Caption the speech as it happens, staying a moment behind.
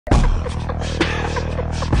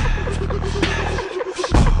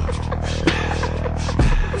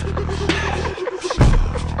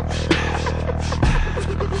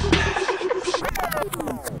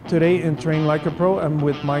Today in Train Like a Pro, I'm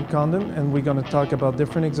with Condon and we're going to talk about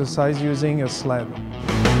different exercises using a sled.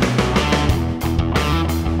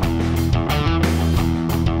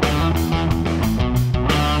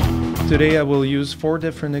 Today I will use 4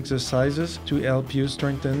 different exercises to help you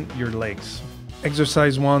strengthen your legs.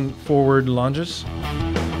 Exercise 1, forward lunges.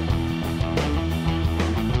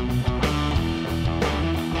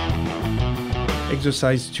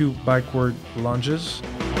 Exercise 2, backward lunges.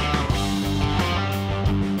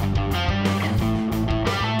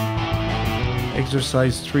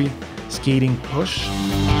 Exercise 3, skating push.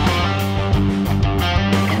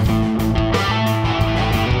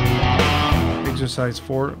 Exercise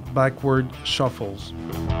 4, backward shuffles.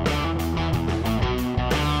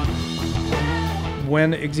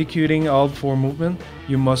 When executing all 4 movements,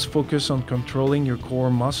 you must focus on controlling your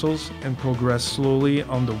core muscles and progress slowly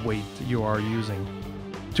on the weight you are using.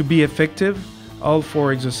 To be effective, all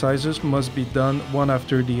 4 exercises must be done one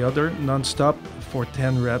after the other, non-stop, for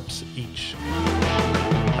 10 reps each.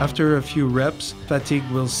 After a few reps, fatigue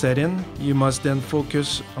will set in. You must then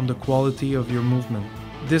focus on the quality of your movement.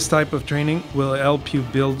 This type of training will help you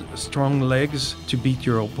build strong legs to beat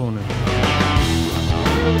your opponent.